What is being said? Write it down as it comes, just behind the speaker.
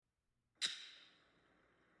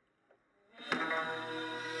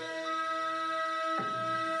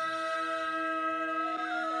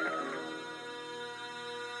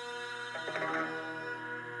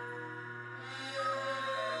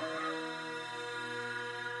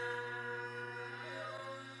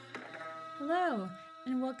Hello,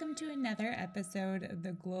 and welcome to another episode of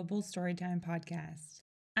the Global Storytime Podcast.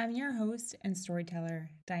 I'm your host and storyteller,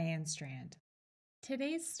 Diane Strand.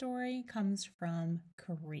 Today's story comes from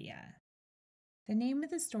Korea. The name of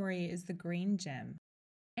the story is The Green Gem,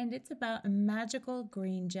 and it's about a magical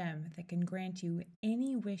green gem that can grant you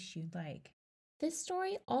any wish you'd like. This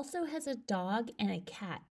story also has a dog and a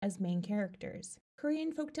cat as main characters.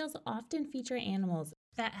 Korean folktales often feature animals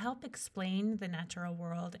that help explain the natural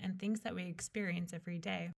world and things that we experience every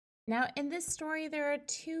day. Now, in this story, there are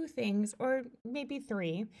two things, or maybe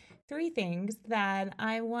three things that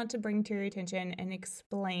I want to bring to your attention and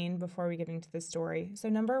explain before we get into the story. So,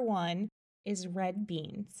 number one is red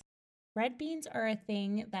beans. Red beans are a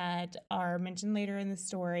thing that are mentioned later in the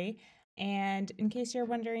story. And in case you're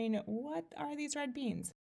wondering, what are these red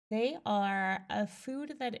beans? They are a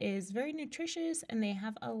food that is very nutritious and they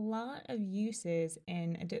have a lot of uses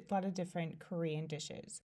in a lot of different Korean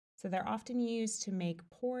dishes. So they're often used to make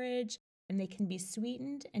porridge and they can be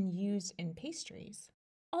sweetened and used in pastries.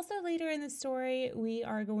 Also, later in the story, we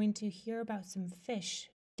are going to hear about some fish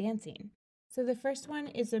dancing. So the first one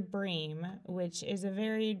is a bream, which is a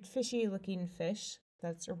very fishy looking fish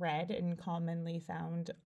that's red and commonly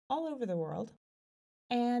found all over the world.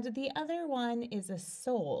 And the other one is a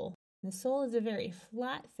sole. The sole is a very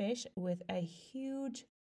flat fish with a huge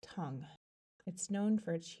tongue. It's known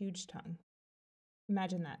for its huge tongue.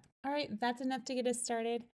 Imagine that. All right, that's enough to get us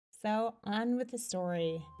started. So on with the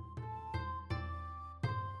story.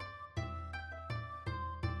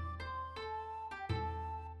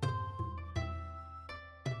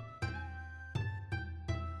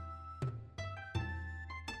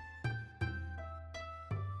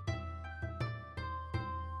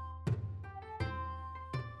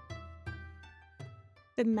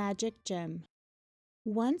 The Magic Gem.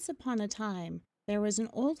 Once upon a time, there was an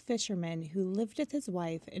old fisherman who lived with his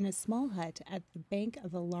wife in a small hut at the bank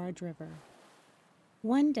of a large river.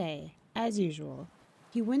 One day, as usual,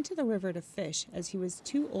 he went to the river to fish as he was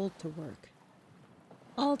too old to work.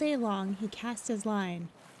 All day long he cast his line,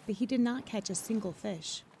 but he did not catch a single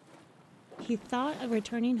fish. He thought of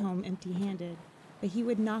returning home empty-handed, but he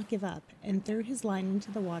would not give up and threw his line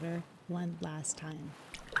into the water one last time.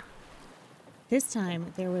 This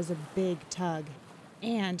time there was a big tug,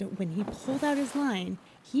 and when he pulled out his line,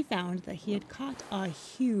 he found that he had caught a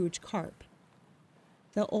huge carp.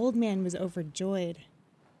 The old man was overjoyed.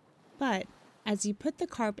 But as he put the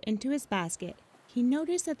carp into his basket, he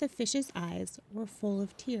noticed that the fish's eyes were full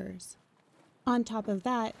of tears. On top of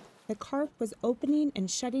that, the carp was opening and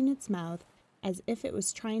shutting its mouth as if it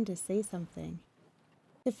was trying to say something.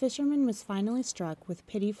 The fisherman was finally struck with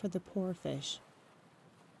pity for the poor fish.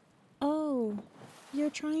 "Oh, you're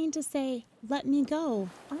trying to say, 'Let me go,'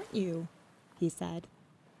 aren't you?" he said.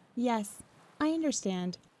 "Yes, I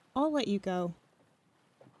understand. I'll let you go."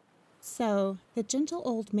 So the gentle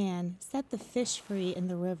old man set the fish free in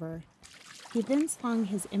the river. He then slung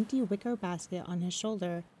his empty wicker basket on his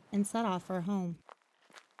shoulder and set off for home.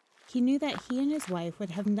 He knew that he and his wife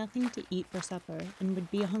would have nothing to eat for supper and would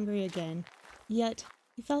be hungry again, yet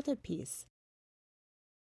he felt at peace.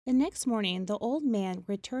 The next morning, the old man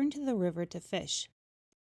returned to the river to fish.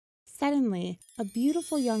 Suddenly, a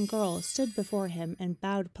beautiful young girl stood before him and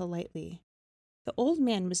bowed politely. The old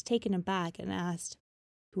man was taken aback and asked,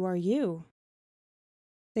 "Who are you?"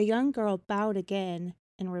 The young girl bowed again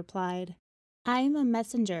and replied, "I am a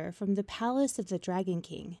messenger from the palace of the Dragon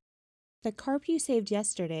King. The carp you saved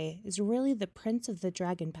yesterday is really the prince of the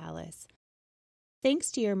Dragon Palace. Thanks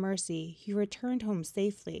to your mercy, he returned home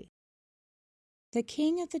safely. The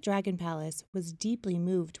king of the Dragon Palace was deeply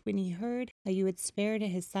moved when he heard that you had spared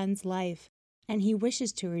his son's life, and he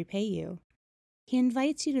wishes to repay you. He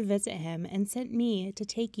invites you to visit him and sent me to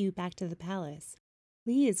take you back to the palace.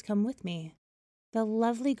 Please come with me." The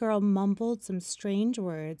lovely girl mumbled some strange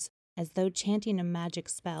words as though chanting a magic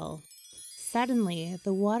spell. Suddenly,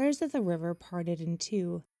 the waters of the river parted in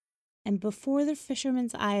two, and before the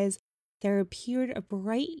fisherman's eyes there appeared a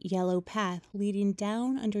bright yellow path leading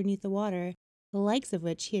down underneath the water, the likes of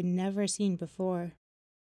which he had never seen before.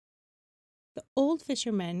 The old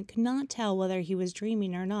fisherman could not tell whether he was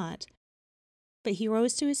dreaming or not, but he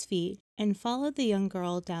rose to his feet and followed the young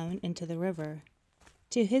girl down into the river.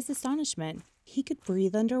 To his astonishment, he could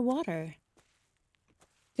breathe underwater.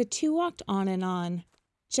 The two walked on and on.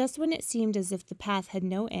 Just when it seemed as if the path had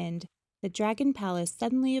no end, the Dragon Palace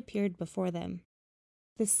suddenly appeared before them.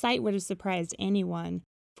 The sight would have surprised anyone,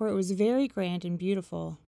 for it was very grand and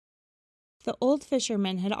beautiful. The old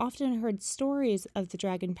fisherman had often heard stories of the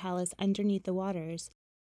Dragon Palace underneath the waters,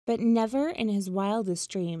 but never in his wildest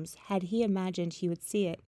dreams had he imagined he would see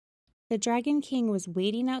it. The Dragon King was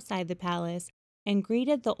waiting outside the palace and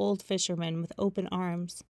greeted the old fisherman with open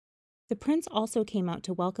arms. The prince also came out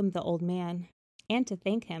to welcome the old man and to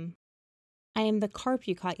thank him. "I am the carp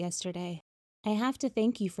you caught yesterday. I have to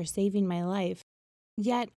thank you for saving my life.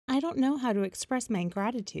 Yet I don't know how to express my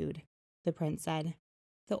gratitude," the prince said.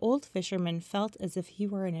 The old fisherman felt as if he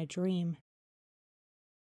were in a dream.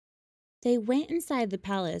 They went inside the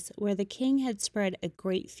palace where the king had spread a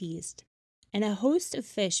great feast, and a host of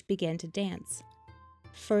fish began to dance.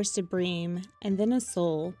 First a bream and then a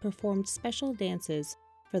sole performed special dances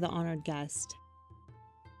for the honored guest.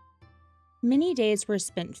 Many days were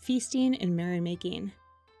spent feasting and merrymaking.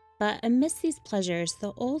 But amidst these pleasures,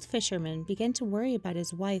 the old fisherman began to worry about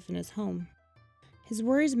his wife and his home. His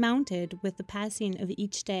worries mounted with the passing of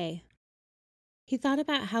each day. He thought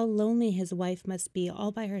about how lonely his wife must be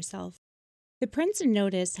all by herself. The prince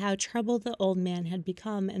noticed how troubled the old man had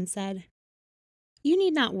become and said, "You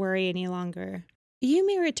need not worry any longer. You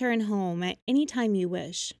may return home at any time you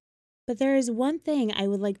wish. But there is one thing I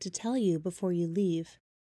would like to tell you before you leave.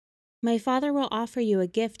 My father will offer you a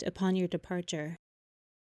gift upon your departure.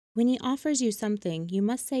 When he offers you something, you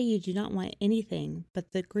must say you do not want anything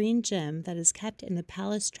but the green gem that is kept in the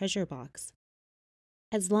palace treasure box.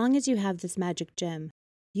 As long as you have this magic gem,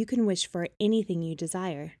 you can wish for anything you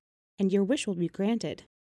desire, and your wish will be granted.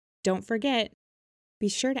 Don't forget, be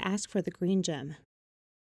sure to ask for the green gem."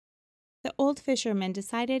 The old fisherman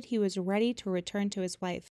decided he was ready to return to his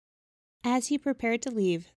wife. As he prepared to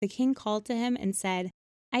leave, the king called to him and said,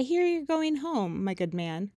 "I hear you're going home, my good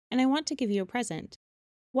man, and I want to give you a present.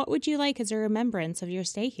 What would you like as a remembrance of your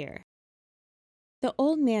stay here?" The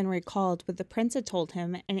old man recalled what the prince had told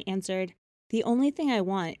him and answered, "The only thing I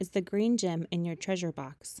want is the green gem in your treasure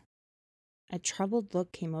box." A troubled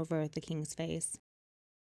look came over the king's face.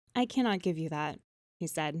 "I cannot give you that," he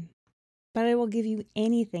said, "but I will give you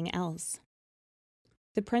anything else."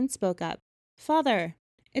 The prince spoke up. "Father,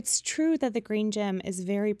 it's true that the green gem is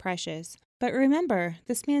very precious, but remember,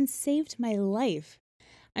 this man saved my life.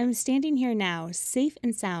 I'm standing here now, safe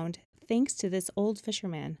and sound, thanks to this old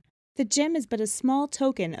fisherman. The gem is but a small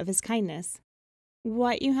token of his kindness."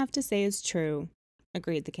 "What you have to say is true,"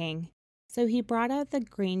 agreed the king. So he brought out the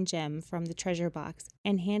green gem from the treasure box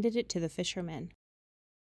and handed it to the fisherman.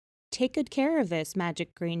 "Take good care of this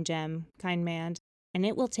magic green gem, kind man, and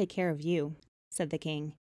it will take care of you," said the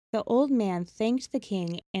king. The old man thanked the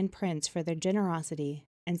king and prince for their generosity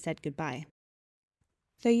and said goodbye.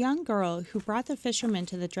 The young girl who brought the fisherman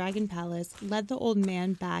to the dragon palace led the old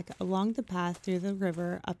man back along the path through the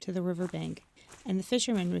river up to the riverbank, and the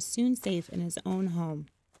fisherman was soon safe in his own home.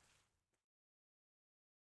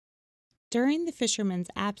 During the fisherman's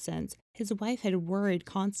absence, his wife had worried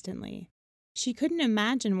constantly. She couldn't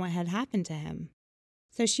imagine what had happened to him,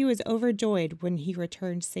 so she was overjoyed when he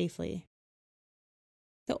returned safely.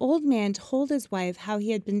 The old man told his wife how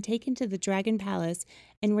he had been taken to the dragon palace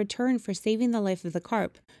in return for saving the life of the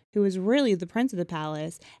carp, who was really the prince of the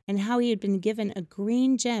palace, and how he had been given a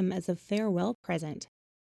green gem as a farewell present.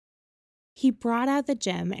 He brought out the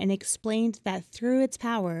gem and explained that through its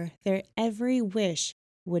power, their every wish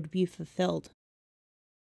would be fulfilled.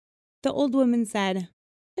 The old woman said,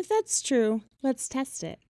 "If that's true, let's test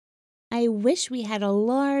it. I wish we had a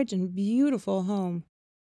large and beautiful home."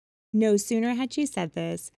 No sooner had she said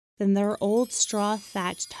this than their old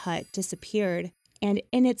straw-thatched hut disappeared, and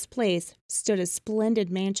in its place stood a splendid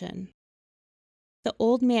mansion. The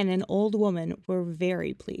old man and old woman were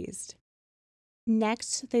very pleased.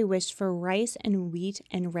 Next, they wished for rice and wheat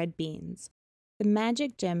and red beans. The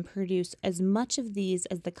magic gem produced as much of these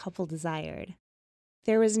as the couple desired.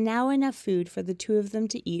 There was now enough food for the two of them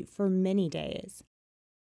to eat for many days.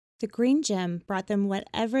 The green gem brought them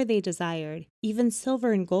whatever they desired, even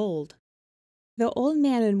silver and gold. The old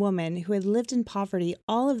man and woman who had lived in poverty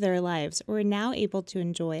all of their lives were now able to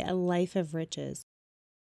enjoy a life of riches.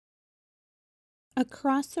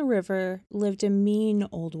 Across the river lived a mean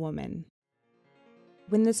old woman.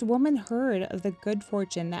 When this woman heard of the good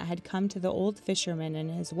fortune that had come to the old fisherman and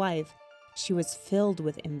his wife, she was filled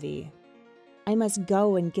with envy. "I must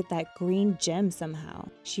go and get that green gem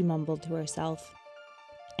somehow," she mumbled to herself.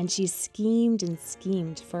 And she schemed and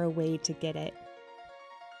schemed for a way to get it.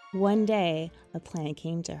 One day, a plan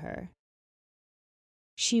came to her.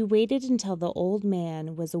 She waited until the old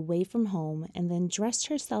man was away from home and then dressed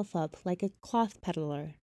herself up like a cloth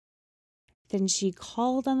peddler. Then she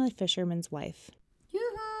called on the fisherman's wife.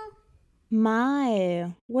 Yoo-hoo!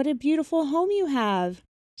 "My, what a beautiful home you have,"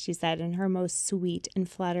 she said in her most sweet and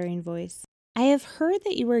flattering voice. "I have heard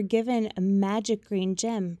that you were given a magic green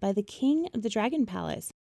gem by the king of the dragon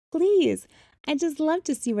palace. Please, I'd just love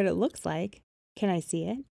to see what it looks like. Can I see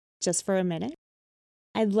it?" Just for a minute?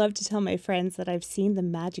 I'd love to tell my friends that I've seen the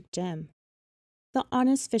magic gem." The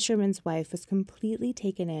honest fisherman's wife was completely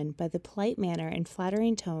taken in by the polite manner and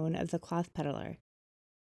flattering tone of the cloth peddler.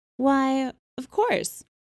 "Why, of course,"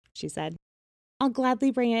 she said. "I'll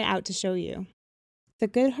gladly bring it out to show you." The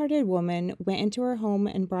good-hearted woman went into her home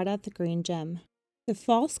and brought out the green gem. The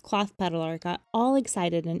false cloth peddler got all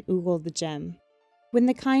excited and oogled the gem. When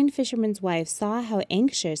the kind fisherman's wife saw how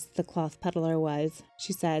anxious the cloth peddler was,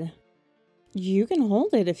 she said, "You can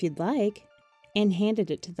hold it if you'd like," and handed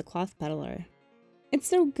it to the cloth peddler. "It's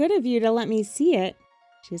so good of you to let me see it,"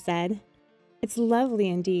 she said. "It's lovely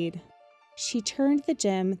indeed." She turned the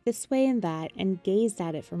gem this way and that and gazed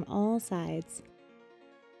at it from all sides.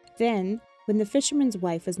 Then, when the fisherman's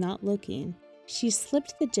wife was not looking, she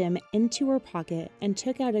slipped the gem into her pocket and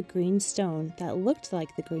took out a green stone that looked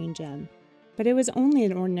like the green gem, but it was only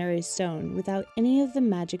an ordinary stone without any of the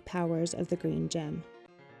magic powers of the green gem.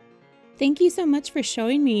 "Thank you so much for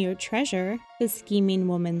showing me your treasure," the scheming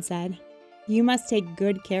woman said. "You must take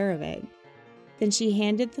good care of it." Then she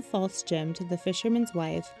handed the false gem to the fisherman's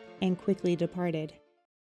wife and quickly departed.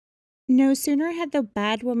 No sooner had the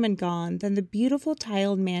bad woman gone than the beautiful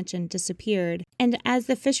tiled mansion disappeared, and as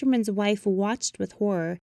the fisherman's wife watched with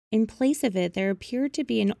horror, in place of it there appeared to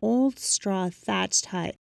be an old straw thatched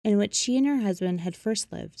hut in which she and her husband had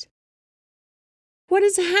first lived. "What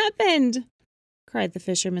has happened?" cried the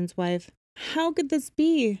fisherman's wife. "How could this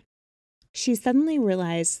be?" She suddenly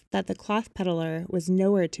realized that the cloth peddler was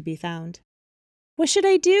nowhere to be found. "What should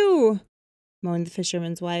I do?" moaned the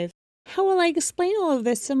fisherman's wife. "How will I explain all of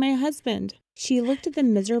this to my husband?" She looked at the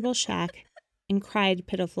miserable shack and cried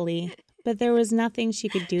pitifully, but there was nothing she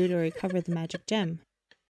could do to recover the magic gem.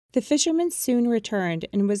 The fisherman soon returned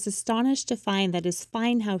and was astonished to find that his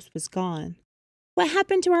fine house was gone. "What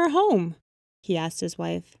happened to our home?" he asked his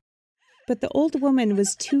wife. But the old woman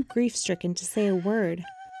was too grief-stricken to say a word.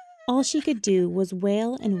 All she could do was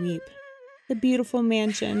wail and weep. The beautiful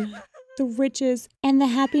mansion, the riches, and the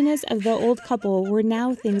happiness of the old couple were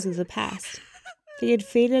now things of the past. They had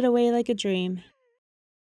faded away like a dream.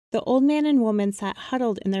 The old man and woman sat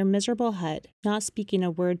huddled in their miserable hut, not speaking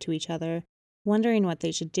a word to each other, wondering what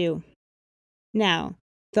they should do. Now,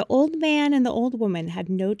 the old man and the old woman had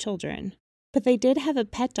no children, but they did have a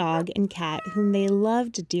pet dog and cat whom they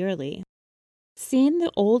loved dearly. Seeing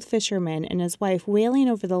the old fisherman and his wife wailing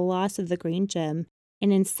over the loss of the green gem,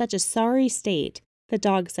 and in such a sorry state, the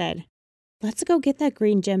dog said, "Let's go get that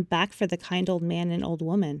green gem back for the kind old man and old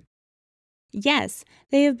woman." "Yes,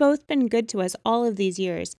 they have both been good to us all of these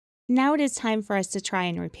years. Now it is time for us to try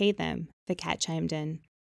and repay them," the cat chimed in.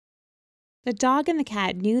 The dog and the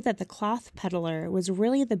cat knew that the cloth peddler was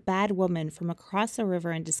really the bad woman from across the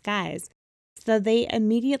river in disguise, so they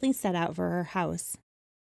immediately set out for her house.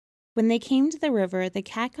 When they came to the river, the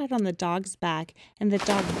cat got on the dog's back, and the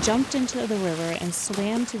dog jumped into the river and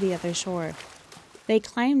swam to the other shore. They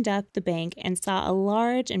climbed up the bank and saw a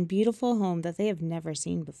large and beautiful home that they have never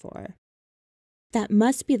seen before. "That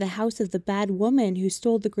must be the house of the bad woman who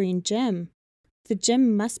stole the green gem. The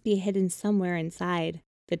gem must be hidden somewhere inside,"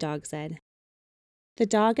 the dog said. The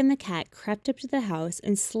dog and the cat crept up to the house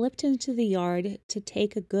and slipped into the yard to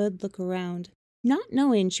take a good look around. Not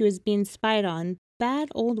knowing she was being spied on, bad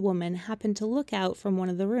old woman happened to look out from one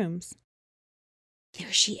of the rooms.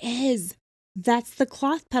 "There she is! That's the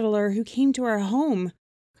cloth peddler who came to our home!"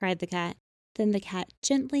 cried the cat. Then the cat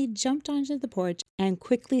gently jumped onto the porch and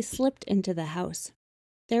quickly slipped into the house.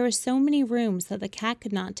 There were so many rooms that the cat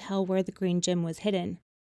could not tell where the green gem was hidden,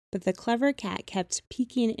 but the clever cat kept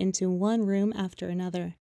peeking into one room after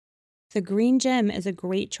another. The green gem is a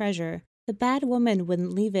great treasure. The bad woman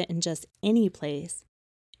wouldn't leave it in just any place.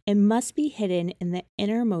 It must be hidden in the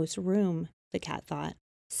innermost room, the cat thought.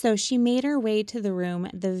 So she made her way to the room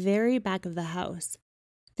at the very back of the house.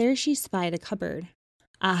 There she spied a cupboard.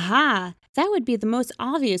 Aha! That would be the most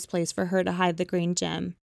obvious place for her to hide the green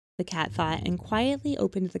gem, the cat thought, and quietly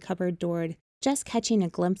opened the cupboard door, just catching a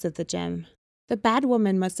glimpse of the gem. The bad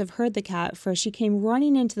woman must have heard the cat, for she came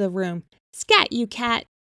running into the room. "Scat, you cat!"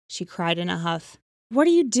 she cried in a huff. "What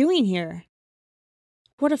are you doing here?"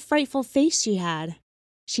 What a frightful face she had!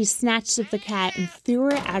 She snatched up the cat and threw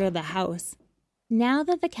her out of the house. Now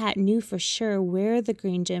that the cat knew for sure where the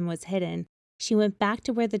green gem was hidden, she went back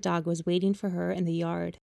to where the dog was waiting for her in the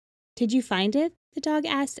yard. "Did you find it?" the dog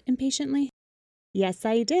asked impatiently. "Yes,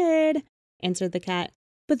 I did," answered the cat.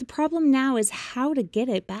 "But the problem now is how to get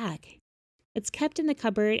it back. It's kept in the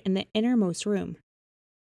cupboard in the innermost room."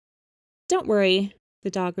 "Don't worry,"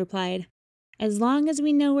 the dog replied. "As long as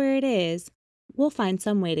we know where it is, we'll find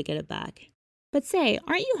some way to get it back. But say,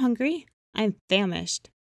 aren't you hungry? I'm famished."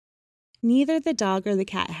 Neither the dog or the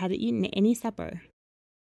cat had eaten any supper.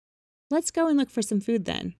 "Let's go and look for some food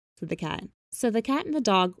then," said the cat. So the cat and the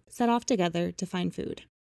dog set off together to find food.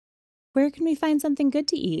 "Where can we find something good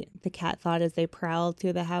to eat?" the cat thought as they prowled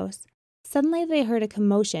through the house. Suddenly they heard a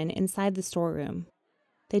commotion inside the storeroom.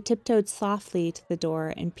 They tiptoed softly to the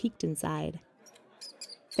door and peeked inside.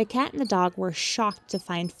 The cat and the dog were shocked to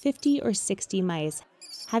find 50 or 60 mice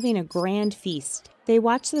having a grand feast. They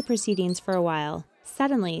watched the proceedings for a while.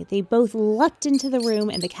 Suddenly, they both leapt into the room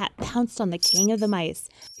and the cat pounced on the king of the mice,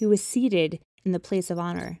 who was seated in the place of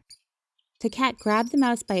honor. The cat grabbed the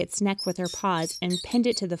mouse by its neck with her paws and pinned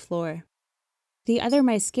it to the floor. The other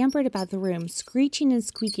mice scampered about the room, screeching and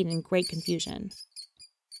squeaking in great confusion.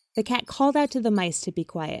 The cat called out to the mice to be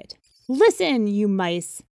quiet. "Listen, you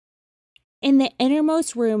mice! In the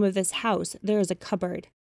innermost room of this house, there is a cupboard.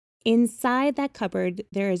 Inside that cupboard,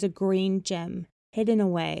 there is a green gem, hidden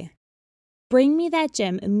away. Bring me that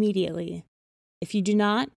gem immediately. If you do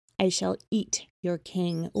not, I shall eat your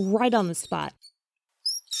king right on the spot."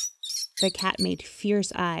 The cat made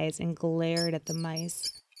fierce eyes and glared at the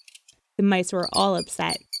mice. The mice were all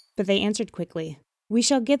upset, but they answered quickly. "We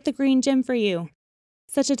shall get the green gem for you.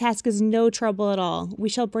 Such a task is no trouble at all. We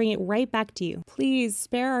shall bring it right back to you. Please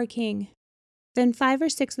spare our king." Then 5 or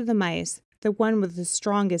 6 of the mice, the one with the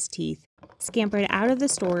strongest teeth, scampered out of the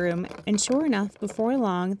storeroom, and sure enough, before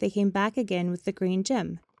long, they came back again with the green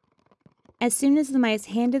gem. As soon as the mice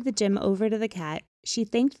handed the gem over to the cat, she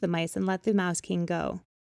thanked the mice and let the Mouse King go.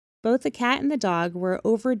 Both the cat and the dog were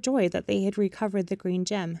overjoyed that they had recovered the green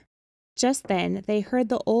gem. Just then, they heard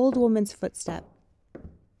the old woman's footstep.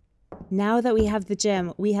 "Now that we have the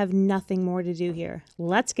gem, we have nothing more to do here.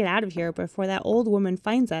 Let's get out of here before that old woman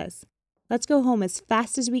finds us. Let's go home as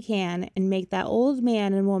fast as we can and make that old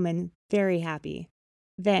man and woman very happy."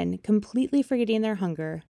 Then, completely forgetting their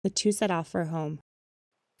hunger, the two set off for home.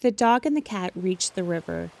 The dog and the cat reached the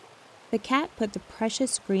river. The cat put the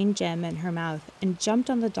precious green gem in her mouth and jumped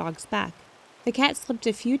on the dog's back. The cat slipped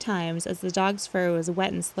a few times as the dog's fur was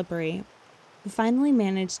wet and slippery, but finally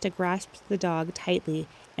managed to grasp the dog tightly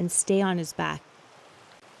and stay on his back.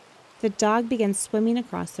 The dog began swimming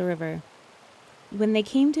across the river. When they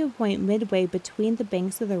came to a point midway between the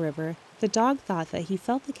banks of the river, the dog thought that he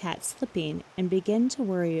felt the cat slipping and began to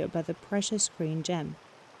worry about the precious green gem.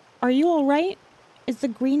 "Are you all right? Is the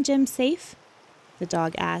green gem safe?" the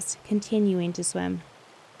dog asked, continuing to swim.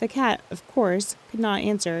 The cat, of course, could not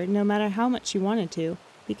answer, no matter how much she wanted to,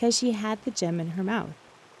 because she had the gem in her mouth,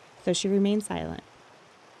 so she remained silent.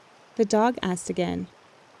 The dog asked again,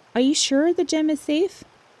 "Are you sure the gem is safe?"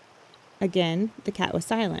 Again, the cat was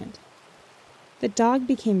silent. The dog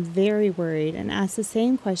became very worried and asked the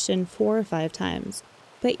same question 4 or 5 times,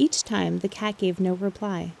 but each time the cat gave no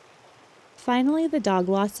reply. Finally, the dog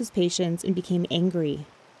lost his patience and became angry.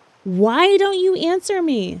 "Why don't you answer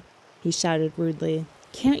me?" he shouted rudely.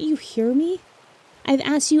 "Can't you hear me? I've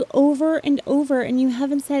asked you over and over, and you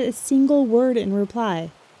haven't said a single word in reply."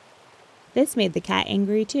 This made the cat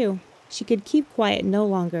angry too. She could keep quiet no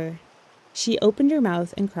longer. She opened her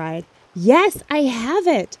mouth and cried, "Yes, I have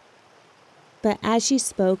it!" But as she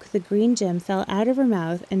spoke, the green gem fell out of her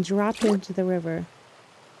mouth and dropped into the river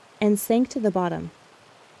and sank to the bottom.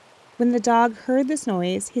 When the dog heard this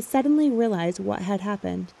noise, he suddenly realized what had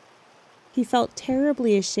happened. He felt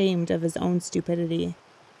terribly ashamed of his own stupidity.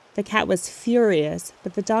 The cat was furious,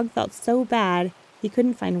 but the dog felt so bad he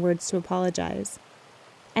couldn't find words to apologize.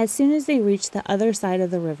 As soon as they reached the other side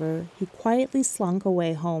of the river, he quietly slunk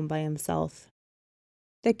away home by himself.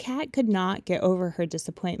 The cat could not get over her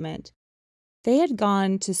disappointment. They had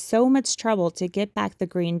gone to so much trouble to get back the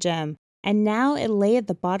green gem, and now it lay at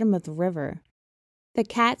the bottom of the river. The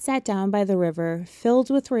cat sat down by the river, filled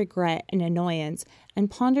with regret and annoyance,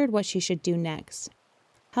 and pondered what she should do next.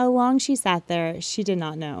 How long she sat there, she did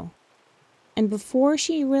not know. And before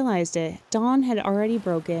she realized it, dawn had already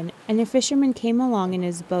broken, and a fisherman came along in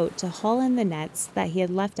his boat to haul in the nets that he had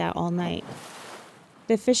left out all night.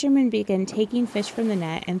 The fisherman began taking fish from the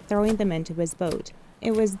net and throwing them into his boat.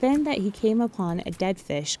 It was then that he came upon a dead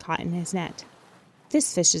fish caught in his net.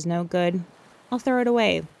 "This fish is no good. I'll throw it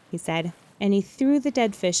away," he said, and he threw the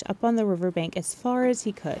dead fish up on the riverbank as far as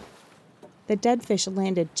he could. The dead fish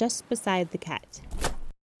landed just beside the cat.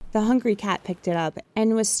 The hungry cat picked it up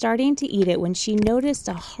and was starting to eat it when she noticed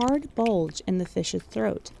a hard bulge in the fish's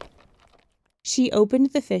throat. She opened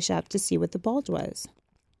the fish up to see what the bulge was.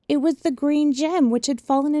 It was the green gem which had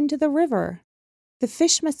fallen into the river. The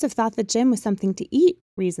fish must have thought the gem was something to eat,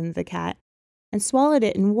 reasoned the cat, and swallowed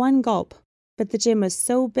it in one gulp, but the gem was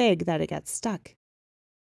so big that it got stuck.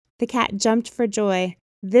 The cat jumped for joy.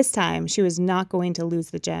 This time she was not going to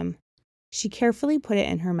lose the gem. She carefully put it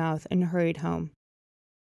in her mouth and hurried home.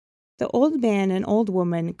 The old man and old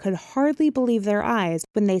woman could hardly believe their eyes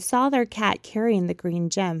when they saw their cat carrying the green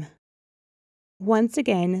gem. Once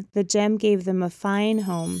again, the gem gave them a fine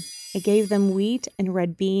home. It gave them wheat and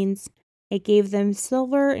red beans. It gave them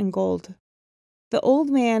silver and gold. The old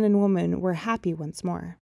man and woman were happy once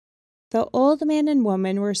more. The old man and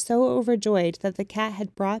woman were so overjoyed that the cat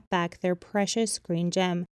had brought back their precious green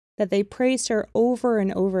gem that they praised her over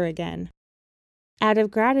and over again. Out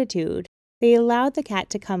of gratitude, they allowed the cat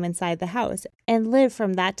to come inside the house and live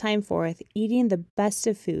from that time forth, eating the best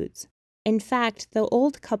of foods. In fact, the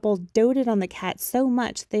old couple doted on the cat so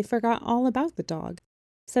much they forgot all about the dog.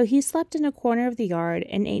 So he slept in a corner of the yard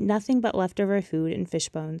and ate nothing but leftover food and fish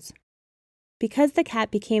bones. Because the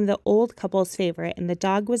cat became the old couple's favorite and the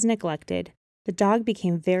dog was neglected, the dog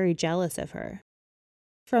became very jealous of her.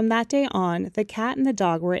 From that day on, the cat and the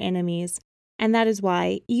dog were enemies, and that is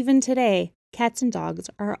why, even today, cats and dogs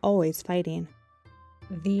are always fighting.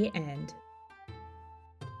 The end.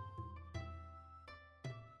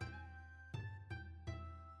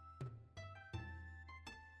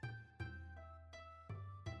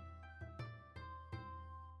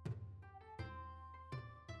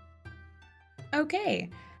 Okay,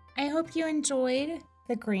 I hope you enjoyed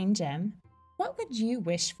the green gem. What would you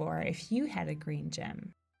wish for if you had a green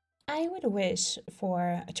gem? I would wish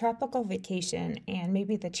for a tropical vacation and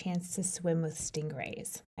maybe the chance to swim with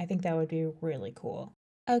stingrays. I think that would be really cool.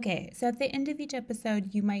 Okay, so at the end of each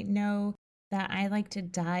episode, you might know that I like to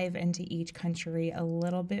dive into each country a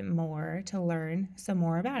little bit more to learn some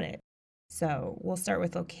more about it. So we'll start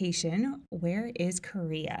with location. Where is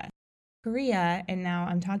Korea? Korea, and now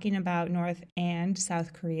I'm talking about North and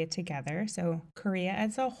South Korea together. So, Korea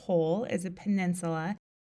as a whole is a peninsula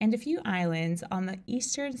and a few islands on the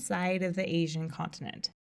eastern side of the Asian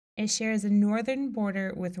continent. It shares a northern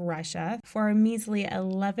border with Russia for a measly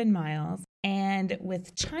 11 miles and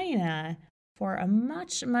with China for a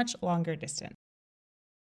much, much longer distance.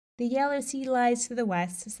 The Yellow Sea lies to the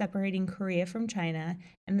west, separating Korea from China,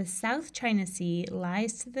 and the South China Sea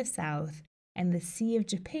lies to the south, and the Sea of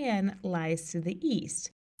Japan lies to the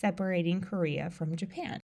east, separating Korea from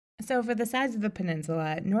Japan. So, for the size of the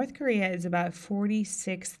peninsula, North Korea is about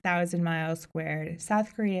 46,000 miles squared,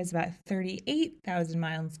 South Korea is about 38,000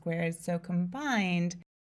 miles squared, so combined,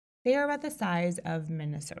 they are about the size of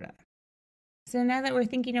Minnesota. So, now that we're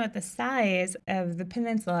thinking about the size of the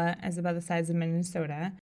peninsula as about the size of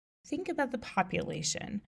Minnesota, think about the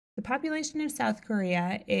population. The population of South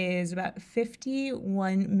Korea is about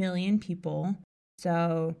 51 million people,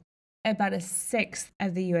 so about a sixth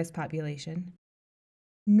of the US population.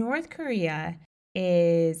 North Korea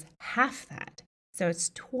is half that, so it's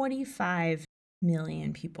 25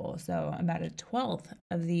 million people, so about a 12th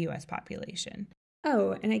of the US population.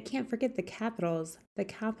 Oh, and I can't forget the capitals. The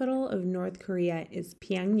capital of North Korea is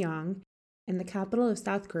Pyongyang, and the capital of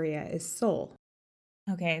South Korea is Seoul.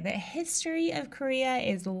 Okay, the history of Korea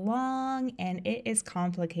is long and it is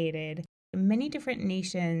complicated. Many different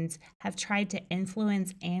nations have tried to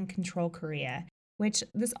influence and control Korea, which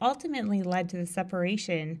this ultimately led to the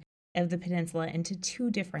separation of the peninsula into two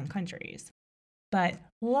different countries. But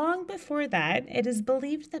long before that, it is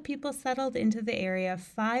believed that people settled into the area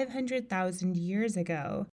 500,000 years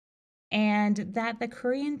ago, and that the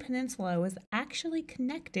Korean peninsula was actually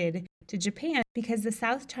connected to Japan because the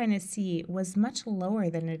South China Sea was much lower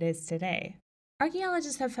than it is today.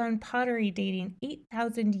 Archaeologists have found pottery dating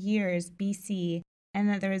 8,000 years BC, and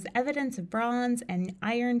that there is evidence of bronze and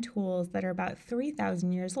iron tools that are about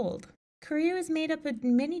 3,000 years old. Korea was made up of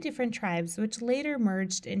many different tribes, which later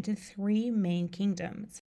merged into three main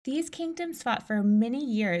kingdoms. These kingdoms fought for many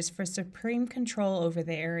years for supreme control over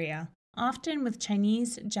the area, often with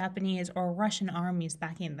Chinese, Japanese, or Russian armies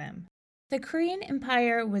backing them. The Korean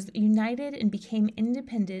Empire was united and became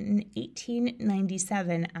independent in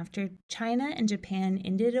 1897 after China and Japan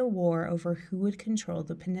ended a war over who would control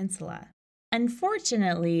the peninsula.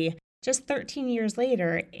 Unfortunately, just 13 years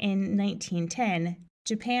later, in 1910,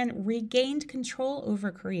 Japan regained control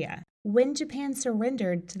over Korea. When Japan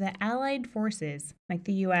surrendered to the Allied forces, like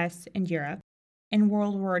the US and Europe, in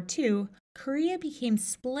World War II, Korea became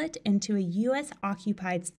split into a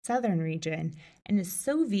US-occupied southern region and a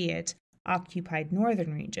Soviet-occupied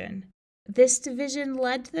northern region. This division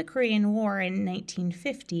led to the Korean War in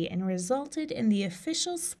 1950 and resulted in the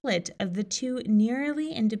official split of the two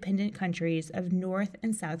nearly independent countries of North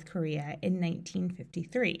and South Korea in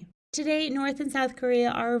 1953. Today, North and South Korea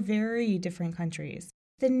are very different countries.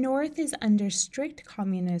 The North is under strict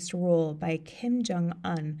communist rule by Kim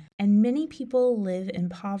Jong-un, and many people live in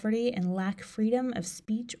poverty and lack freedom of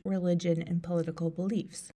speech, religion, and political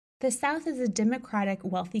beliefs. The South is a democratic,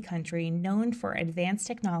 wealthy country known for advanced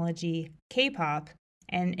technology, K-pop,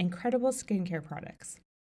 and incredible skincare products.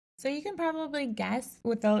 So you can probably guess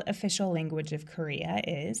what the official language of Korea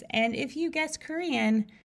is, and if you guess Korean,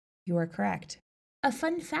 you are correct. A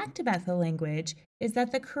fun fact about the language is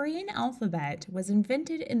that the Korean alphabet was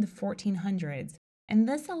invented in the 1400s, and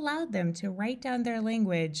this allowed them to write down their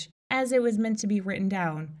language as it was meant to be written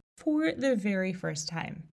down for the very first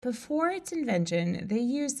time. Before its invention, they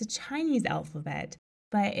used the Chinese alphabet,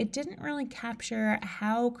 but it didn't really capture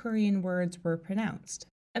how Korean words were pronounced.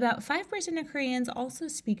 About 5% of Koreans also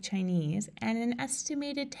speak Chinese, and an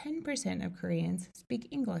estimated 10% of Koreans speak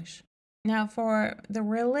English. Now, for the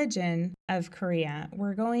religion of Korea,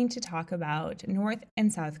 we're going to talk about North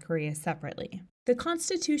and South Korea separately. The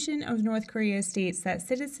Constitution of North Korea states that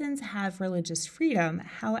citizens have religious freedom.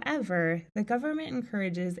 However, the government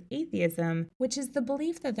encourages atheism, which is the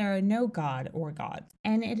belief that there are no God or gods.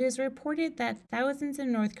 And it is reported that thousands of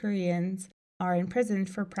North Koreans are imprisoned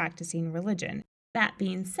for practicing religion. That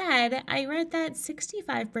being said, I read that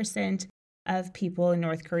 65% of people in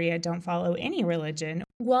North Korea don't follow any religion,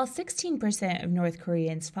 while 16% of North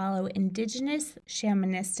Koreans follow indigenous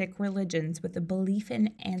shamanistic religions with a belief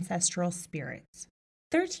in ancestral spirits.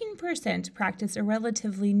 13% practice a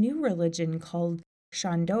relatively new religion called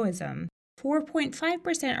Shintoism.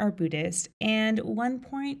 4.5% are Buddhist, and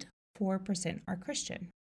 1.4% are Christian.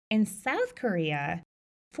 In South Korea,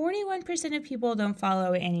 41% of people don't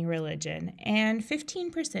follow any religion, and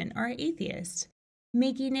 15% are atheists,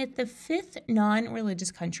 making it the fifth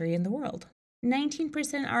non-religious country in the world.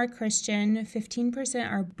 19% are Christian, 15%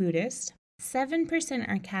 are Buddhist, 7%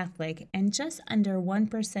 are Catholic, and just under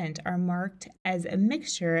 1% are marked as a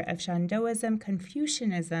mixture of Shintoism,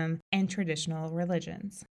 Confucianism, and traditional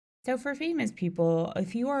religions. So for famous people,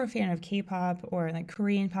 if you are a fan of K-pop or like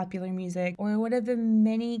Korean popular music or one of the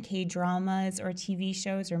many K-dramas or TV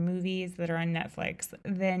shows or movies that are on Netflix,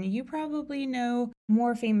 then you probably know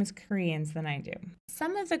more famous Koreans than I do.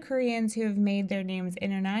 Some of the Koreans who have made their names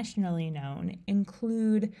internationally known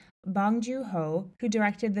include Bong Joon-ho, who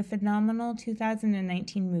directed the phenomenal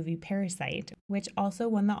 2019 movie Parasite, which also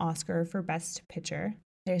won the Oscar for Best Picture.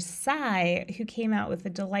 There's Psy, who came out with a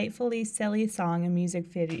delightfully silly song and music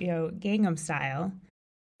video, Gangnam Style.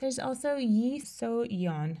 There's also Yi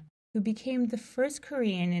So-yeon, who became the first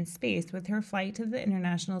Korean in space with her flight to the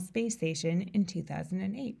International Space Station in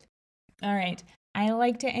 2008. All right, I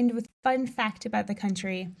like to end with a fun fact about the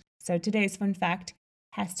country. So today's fun fact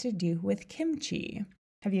has to do with kimchi.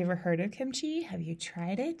 Have you ever heard of kimchi? Have you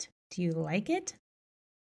tried it? Do you like it?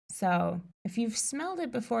 So if you've smelled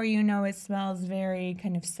it before, you know it smells very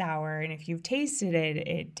kind of sour. And if you've tasted it,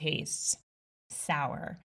 it tastes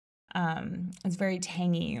sour. It's very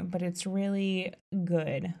tangy, but it's really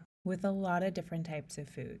good with a lot of different types of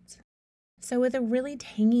foods. So with a really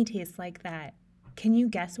tangy taste like that, can you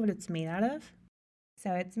guess what it's made out of?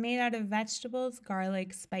 So it's made out of vegetables,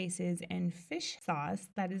 garlic, spices, and fish sauce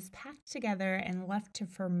that is packed together and left to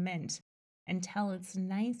ferment until it's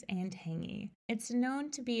nice and tangy. It's known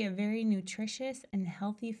to be a very nutritious and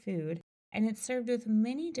healthy food, and it's served with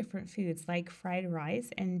many different foods like fried rice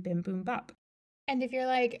and bibimbap. And if you're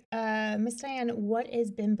like, Miss Diane, what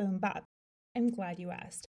is bibimbap? I'm glad you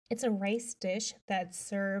asked. It's a rice dish that's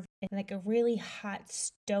served in like a really hot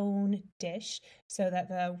stone dish so that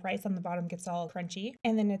the rice on the bottom gets all crunchy.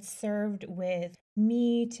 And then it's served with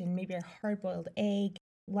meat and maybe a hard-boiled egg,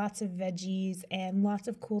 lots of veggies, and lots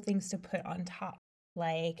of cool things to put on top,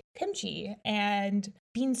 like kimchi and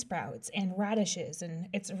bean sprouts and radishes. And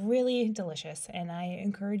it's really delicious. And I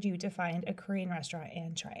encourage you to find a Korean restaurant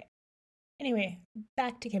and try it. Anyway,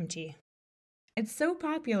 back to kimchi. It's so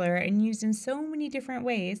popular and used in so many different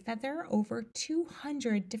ways that there are over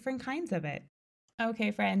 200 different kinds of it. Okay,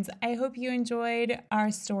 friends, I hope you enjoyed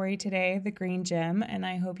our story today, The Green Gem, and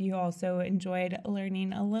I hope you also enjoyed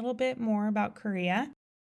learning a little bit more about Korea.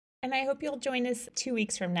 And I hope you'll join us 2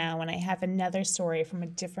 weeks from now when I have another story from a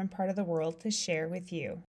different part of the world to share with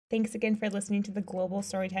you. Thanks again for listening to the Global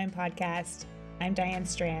Storytime Podcast. I'm Diane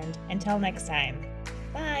Strand. Until next time,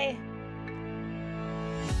 bye!